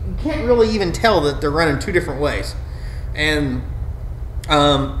 you can't really even tell that they're running two different ways. And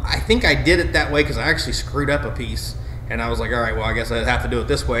I think I did it that way because I actually screwed up a piece. And I was like, all right, well, I guess I'd have to do it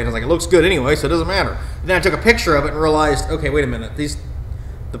this way. And I was like, it looks good anyway, so it doesn't matter. And then I took a picture of it and realized, okay, wait a minute.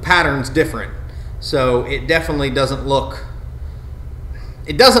 The pattern's different. So it definitely doesn't look...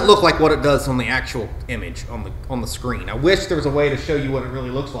 It doesn't look like what it does on the actual image on the screen. I wish there was a way to show you what it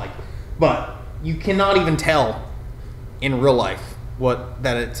really looks like, but you cannot even tell in real life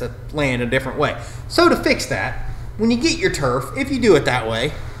that it's laying a different way. So to fix that, when you get your turf, if you do it that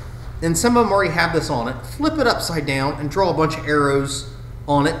way, and some of them already have this on it, flip it upside down and draw a bunch of arrows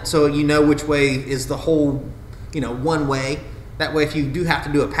on it so you know which way is the whole, one way. That way if you do have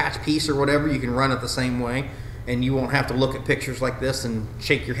to do a patch piece or whatever, you can run it the same way. And you won't have to look at pictures like this and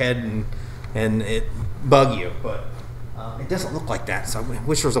shake your head and it bug you. But it doesn't look like that, so I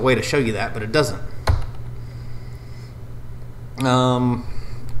wish there was a way to show you that, but it doesn't.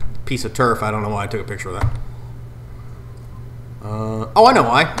 Piece of turf, I don't know why I took a picture of that. Oh, I know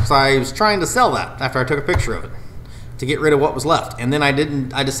why. So I was trying to sell that after I took a picture of it to get rid of what was left. And then I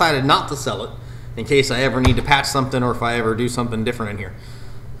decided not to sell it in case I ever need to patch something or if I ever do something different in here.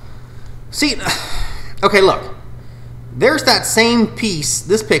 See... Okay, look, there's that same piece.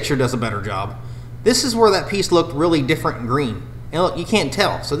 This picture does a better job. This is where that piece looked really different and green. And look, you can't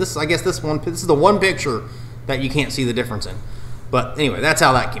tell. So I guess this is the one picture that you can't see the difference in. But anyway, that's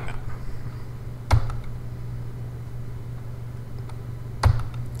how that came out.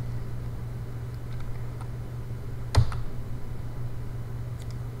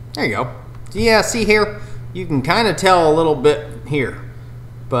 There you go. Yeah, see here? You can kind of tell a little bit here,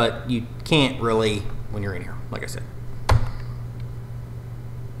 but you can't really when you're in here, like I said.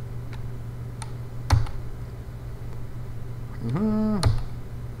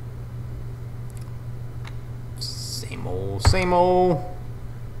 Same old, same old.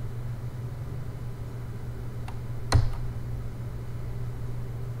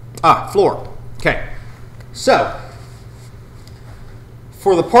 Floor. Okay. So,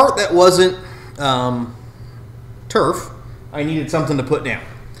 for the part that wasn't turf, I needed something to put down.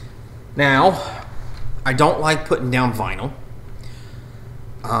 Now, I don't like putting down vinyl.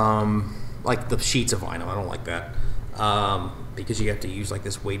 Like the sheets of vinyl, I don't like that. Because you have to use like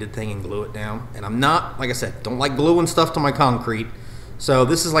this weighted thing and glue it down. And I'm not, like I said, don't like gluing stuff to my concrete. So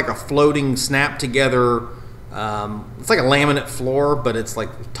this is like a floating snap together. It's like a laminate floor, but it's like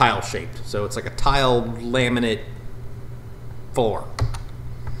tile shaped. So it's like a tile laminate floor.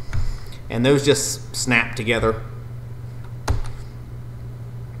 And those just snap together.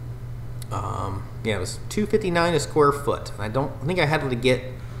 Yeah, it was $2.59 a square foot. And I think I had to get,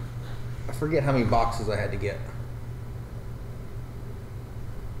 I forget how many boxes I had to get.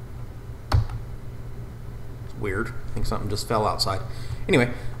 It's weird. I think something just fell outside.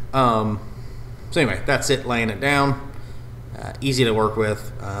 Anyway, so anyway, that's it, laying it down. Easy to work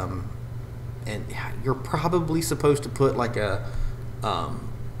with. And you're probably supposed to put like a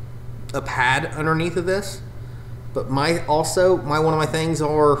pad underneath of this. But one of my things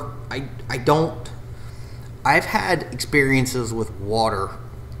are, I've had experiences with water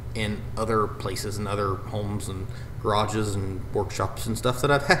in other places and other homes and garages and workshops and stuff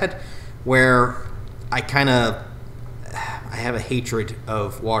that I've had where I have a hatred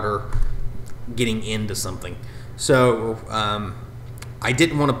of water getting into something. So I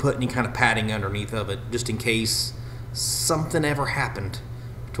didn't want to put any kind of padding underneath of it just in case something ever happened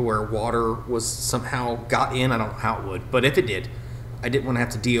to where water was somehow got in. I don't know how it would, but if it did, I didn't want to have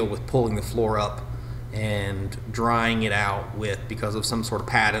to deal with pulling the floor up and drying it out because of some sort of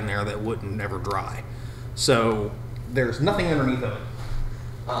pad in there that wouldn't ever dry. So there's nothing underneath of it,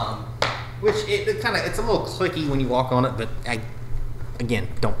 which it's a little clicky when you walk on it, but I again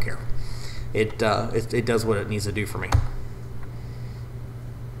don't care. It does what it needs to do for me.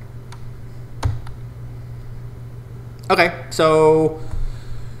 Okay, so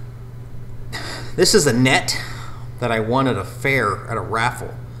this is a net that I won at a fair at a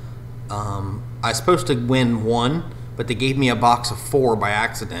raffle. I was supposed to win one, but they gave me a box of 4 by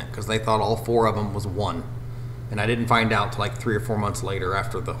accident because they thought all 4 of them was one. And I didn't find out till like 3 or 4 months later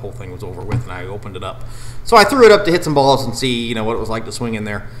after the whole thing was over with and I opened it up. So I threw it up to hit some balls and see, what it was like to swing in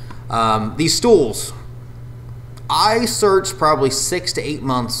there. These stools, I searched probably 6 to 8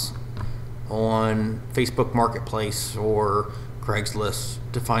 months on Facebook Marketplace or Craigslist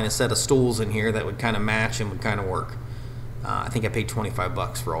to find a set of stools in here that would kind of match and would kind of work. I think I paid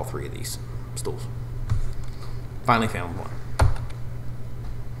 $25 for all 3 of these stools. Finally found one.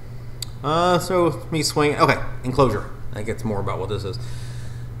 So me swinging. Okay, enclosure. I think it's more about what this is.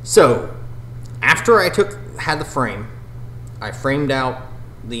 So after I had the frame, I framed out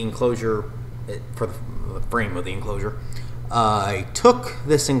the enclosure for the frame of the enclosure. I took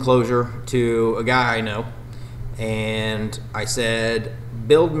this enclosure to a guy I know, and I said,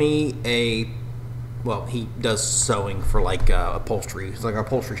 build me he does sewing for like upholstery. It's like an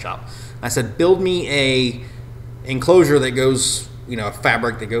upholstery shop. I said, build me a enclosure that goes, a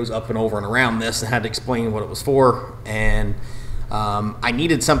fabric that goes up and over and around this, and had to explain what it was for. And I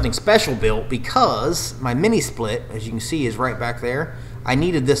needed something special built because my mini split, as you can see, is right back there. I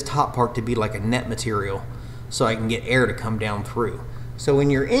needed this top part to be like a net material so I can get air to come down through. So when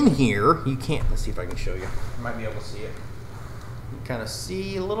you're in here, you can't, let's see if I can show you. You might be able to see it. You kind of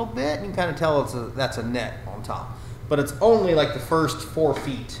see a little bit, and you can kind of tell that's a net on top. But it's only like the first 4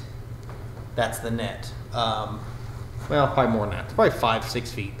 feet. That's the net. Well, probably more than that. It's probably 5,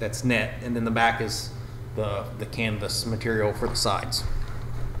 6 feet. That's net, and then the back is the canvas material for the sides.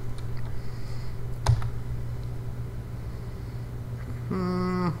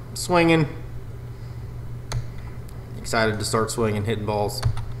 Swinging. Excited to start swinging, hitting balls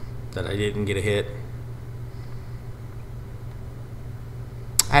that I didn't get a hit.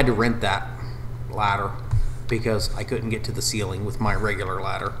 I had to rent that ladder because I couldn't get to the ceiling with my regular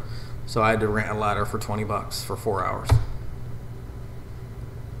ladder. So I had to rent a ladder for $20 for 4 hours.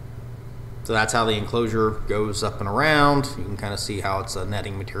 So that's how the enclosure goes up and around. You can kind of see how it's a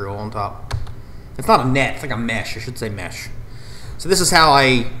netting material on top. It's not a net, it's like a mesh. I should say mesh. So this is how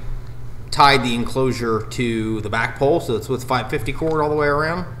I tied the enclosure to the back pole. So it's with 550 cord all the way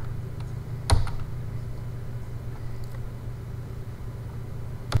around.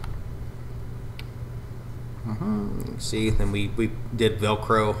 See, then we did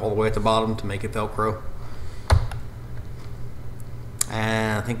Velcro all the way at the bottom to make it Velcro.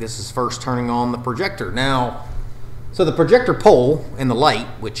 And I think this is first turning on the projector. Now, so the projector pole and the light,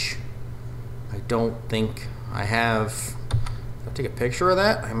 which I don't think I have. If I take a picture of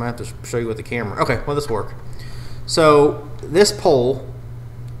that, I might have to show you with the camera. Okay, well, this will work. So this pole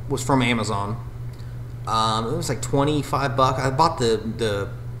was from Amazon. It was like 25 bucks. I bought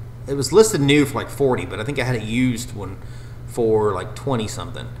it was listed new for like 40, but I think I had a used one for like 20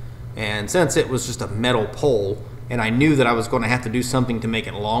 something. And since it was just a metal pole, and I knew that I was going to have to do something to make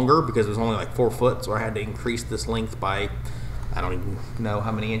it longer because it was only like 4 foot, so I had to increase this length by, I don't even know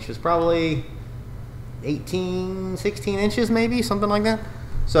how many inches, probably 18, 16 inches maybe, something like that.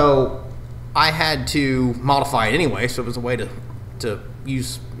 So I had to modify it anyway, so it was a way to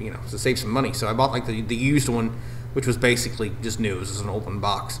use, to save some money. So I bought like the used one, which was basically just new. It was just an open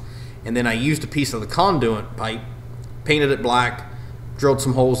box. And then I used a piece of the conduit pipe, painted it black, drilled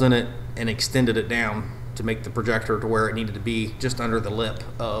some holes in it, and extended it down to make the projector to where it needed to be just under the lip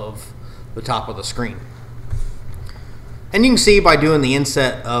of the top of the screen. And you can see by doing the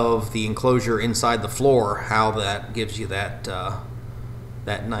inset of the enclosure inside the floor how that gives you that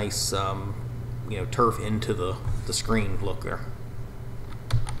that nice turf into the screen look there.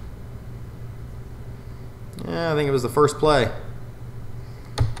 Yeah, I think it was the first play.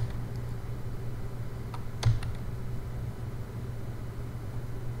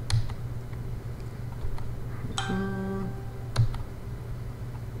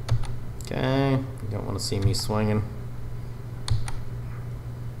 Okay, you don't want to see me swinging.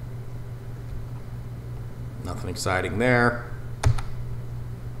 Nothing exciting there.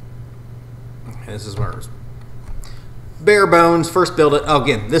 This is where it's bare bones. First build it. Oh,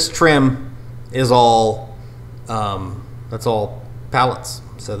 again, this trim is all, that's all pallets.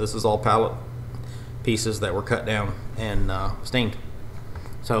 So this is all pallet pieces that were cut down and stained.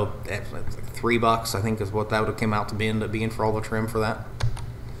 So that's like $3, I think, is what that would have come out to be, end up being for all the trim for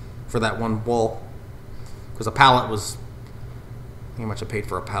that one wall. Because a pallet was, how much I paid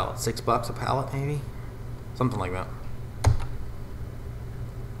for a pallet? $6 a pallet, maybe, something like that.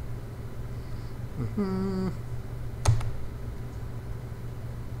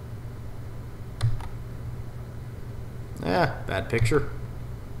 Yeah, bad picture.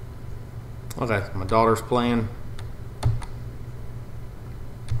 Okay, my daughter's playing.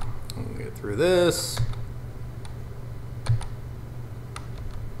 I'll get through this.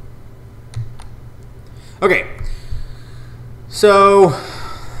 Okay, so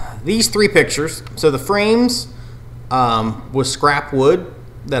these 3 pictures. So the frames was scrap wood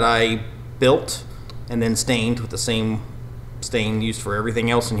that I built and then stained with the same stain used for everything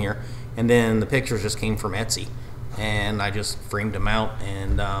else in here. And then the pictures just came from Etsy. And I just framed them out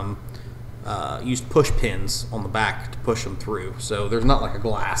and used push pins on the back to push them through. So there's not like a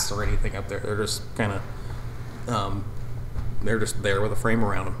glass or anything up there. They're just kind of, they're just there with a frame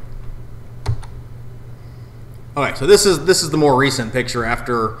around them. Okay, so this is the more recent picture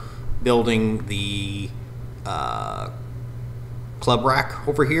after building the club rack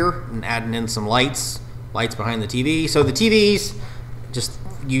over here and adding in some lights behind the TV. So the TVs, just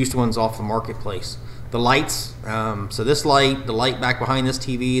used ones off the marketplace. The lights, so this light, the light back behind this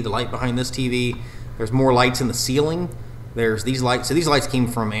TV, the light behind this TV. There's more lights in the ceiling. There's these lights. So these lights came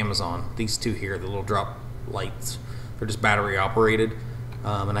from Amazon. These 2 here, the little drop lights. They're just battery operated.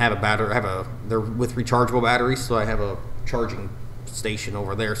 And I have a battery. They're with rechargeable batteries, so I have a charging station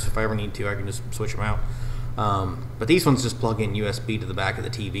over there. So if I ever need to, I can just switch them out. But these ones just plug in USB to the back of the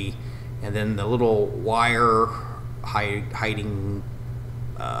TV, and then the little wire hiding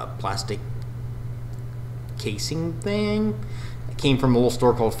plastic casing thing. It came from a little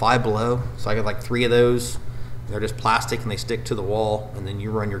store called Five Below. So I got like 3 of those. They're just plastic and they stick to the wall, and then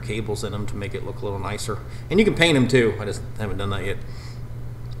you run your cables in them to make it look a little nicer. And you can paint them too. I just haven't done that yet.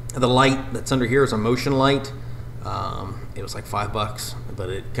 The light that's under here is a motion light. It was like $5, but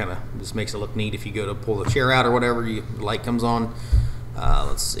it kind of just makes it look neat. If you go to pull the chair out or whatever, the light comes on.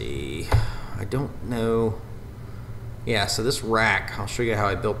 Let's see. I don't know. Yeah, so this rack, I'll show you how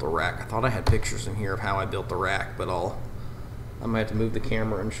I built the rack. I thought I had pictures in here of how I built the rack, but I might have to move the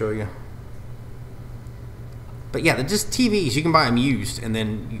camera and show you. But yeah, they're just TVs. You can buy them used, and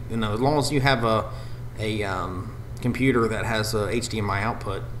then as long as you have a computer that has a HDMI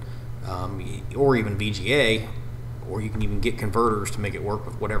output, or even VGA, or you can even get converters to make it work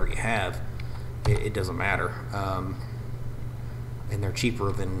with whatever you have. It doesn't matter. and they're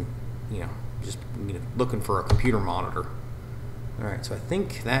cheaper than, just looking for a computer monitor. All right, so I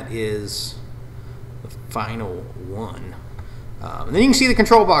think that is the final one. And then you can see the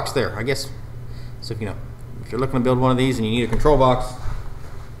control box there, I guess. So if you're looking to build one of these and you need a control box,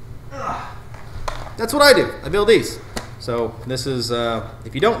 that's what I do. I build these. So this is,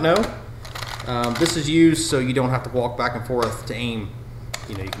 if you don't know, this is used so you don't have to walk back and forth to aim.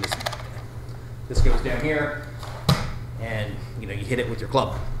 You can just, this goes down here, and you hit it with your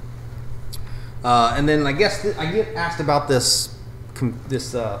club. And then I guess I get asked about this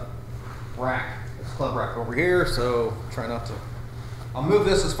rack, this club rack over here. So try not to. I'll move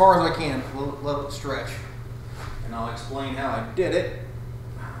this as far as I can, let it stretch, and I'll explain how I did it.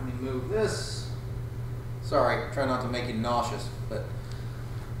 Let me move this. Sorry, try not to make you nauseous. But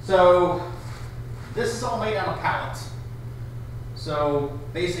so this is all made out of pallets. So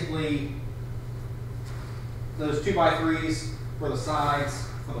basically, those 2x3s for the sides,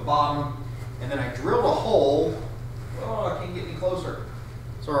 for the bottom, and then I drilled a hole. Oh, I can't get any closer.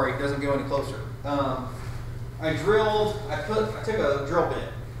 Sorry, it doesn't go any closer. I took a drill bit,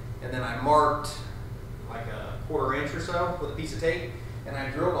 and then I marked like a 1/4 inch or so with a piece of tape, and I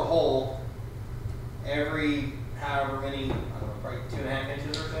drilled a hole every however many, I don't know, probably 2.5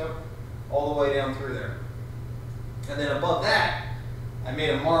 inches or so, all the way down through there. And then above that, I made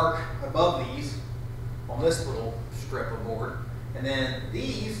a mark above these on this little strip of board. And then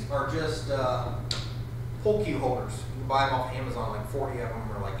these are just pull cue holders. You can buy them off Amazon, like 40 of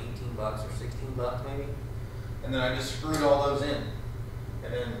them are like 18 bucks or 16 bucks maybe. And then I just screwed all those in.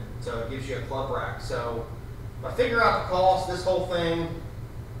 And then, so it gives you a club rack. So if I figure out the cost, this whole thing,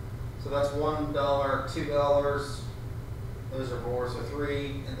 so that's $1, $2, those are 4, so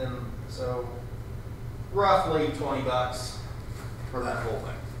 3, and then, so roughly 20 bucks for that whole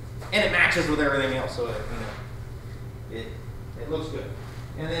thing. And it matches with everything else, so it looks good.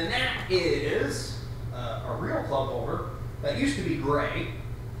 And then that is a real club holder that used to be gray.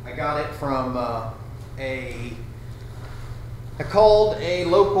 I got it from I called a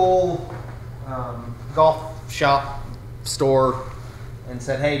local golf shop store and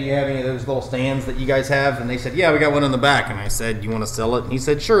said, hey, do you have any of those little stands that you guys have? And they said, yeah, we got one in the back. And I said, you want to sell it? And he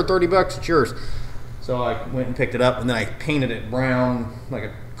said, sure, 30 bucks, it's yours. So I went and picked it up, and then I painted it brown, like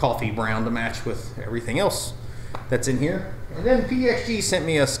a coffee brown, to match with everything else that's in here. And then PXG sent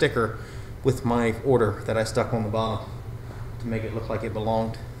me a sticker with my order that I stuck on the bottom to make it look like it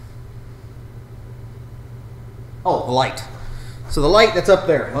belonged. Oh, the light. So the light that's up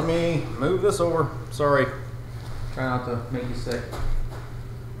there. Let me move this over. Sorry. Try not to make you sick.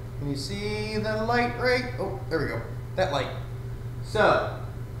 Can you see the light right? Oh, there we go. That light. So,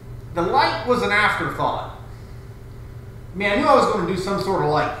 the light was an afterthought. I mean, I knew I was going to do some sort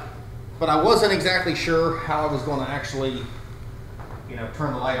of light, but I wasn't exactly sure how I was going to actually,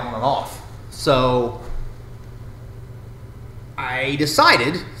 turn the light on and off. So, I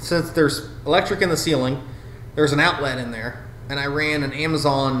decided, since there's electric in the ceiling, there's an outlet in there, and I ran an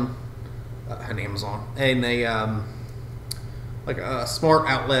like a smart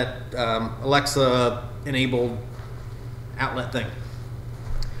outlet, Alexa enabled outlet thing.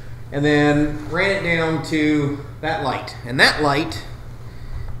 And then ran it down to that light. And that light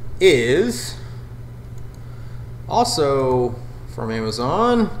is also from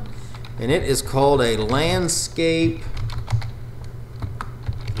Amazon, and it is called a landscape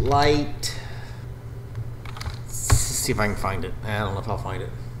light. Let's see if I can find it. I don't know if I'll find it.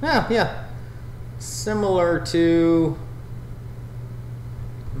 Yeah. Similar to,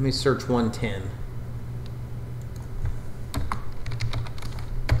 let me search 110.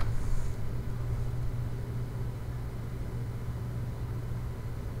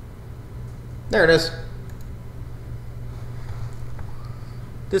 There it is.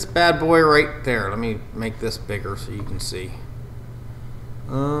 This bad boy right there. Let me make this bigger so you can see.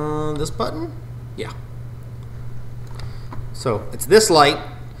 This button? Yeah. So it's this light.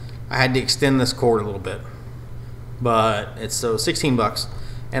 I had to extend this cord a little bit, but it's 16 bucks.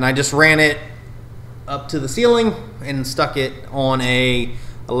 And I just ran it up to the ceiling and stuck it on a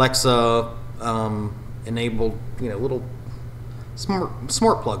Alexa enabled, little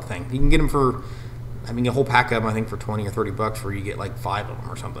smart plug thing. You can get them for, a whole pack of them, I think, for 20 or 30 bucks, where you get like 5 of them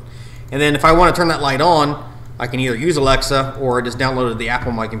or something. And then if I want to turn that light on, I can either use Alexa, or I just downloaded the app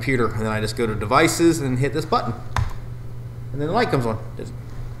on my computer, and then I just go to devices and hit this button, and then the light comes on. Does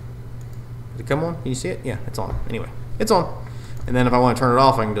it come on? Can you see it? Yeah, it's on. Anyway, it's on. And then if I want to turn it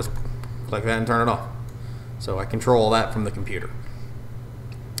off, I can just click that and turn it off. So I control all that from the computer.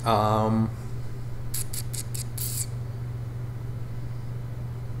 I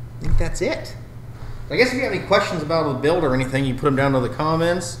think that's it. I guess if you have any questions about the build or anything, you put them down in the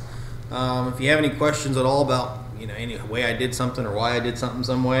comments. If you have any questions at all about, you know, any way I did something or why I did something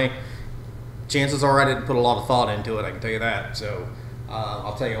some way, chances are I didn't put a lot of thought into it, I can tell you that. So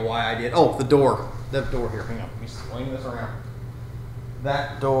I'll tell you why I did. Oh, the door. That door here. Hang on. Let me swing this around.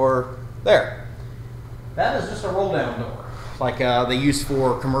 That door there. That is just a roll down door, like they use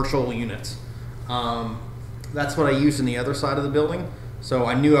for commercial units. That's what I used in the other side of the building. So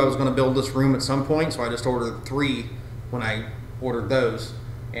I knew I was going to build this room at some point, so I just ordered 3 when I ordered those.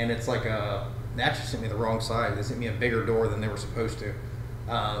 And it's like they actually sent me the wrong size. They sent me a bigger door than they were supposed to.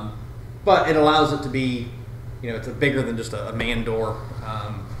 But it allows it to be, you know, it's bigger than just a man door.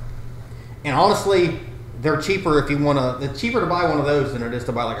 And honestly, they're cheaper if you want to. It's cheaper to buy one of those than it is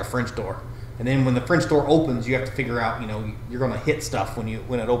to buy like a French door. And then when the French door opens, you have to figure out, you know, you're going to hit stuff when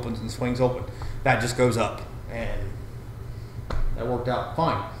it opens and swings open. That just goes up, and that worked out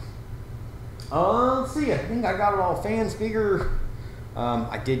fine. Let's see. I think I got it all fan, speaker.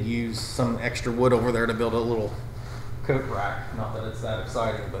 I did use some extra wood over there to build a little coat rack. Not that it's that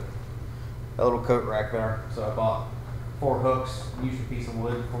exciting, but a little coat rack there. So I bought 4 hooks, used a piece of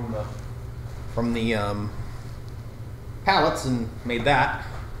wood from the pallets and made that.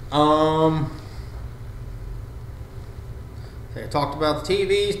 I talked about the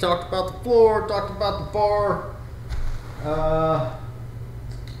TVs, talked about the floor, talked about the bar.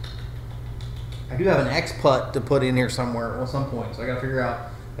 I do have an X-Putt to put in here somewhere at some point, so I got to figure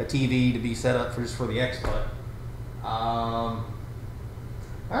out a TV to be set up just for the X-Putt. All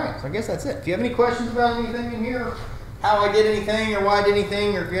right, so I guess that's it. If you have any questions about anything in here, how I did anything or why I did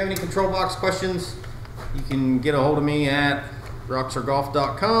anything, or if you have any control box questions, you can get a hold of me at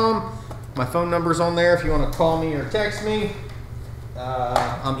roxorgolf.com. My phone number's on there if you want to call me or text me.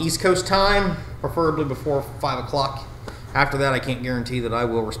 I'm East Coast time, preferably before 5 o'clock. After that, I can't guarantee that I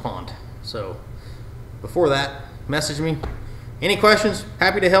will respond. So before that, message me. Any questions,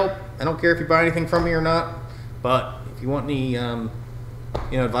 happy to help. I don't care if you buy anything from me or not, but if you want any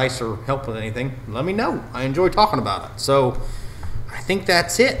advice or help with anything, let me know. I enjoy talking about it. So I think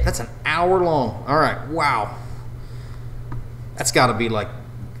that's it. That's an hour long. All right, wow. That's got to be like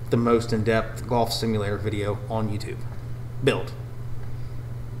the most in-depth golf simulator video on YouTube. Build.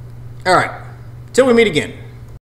 All right, till we meet again.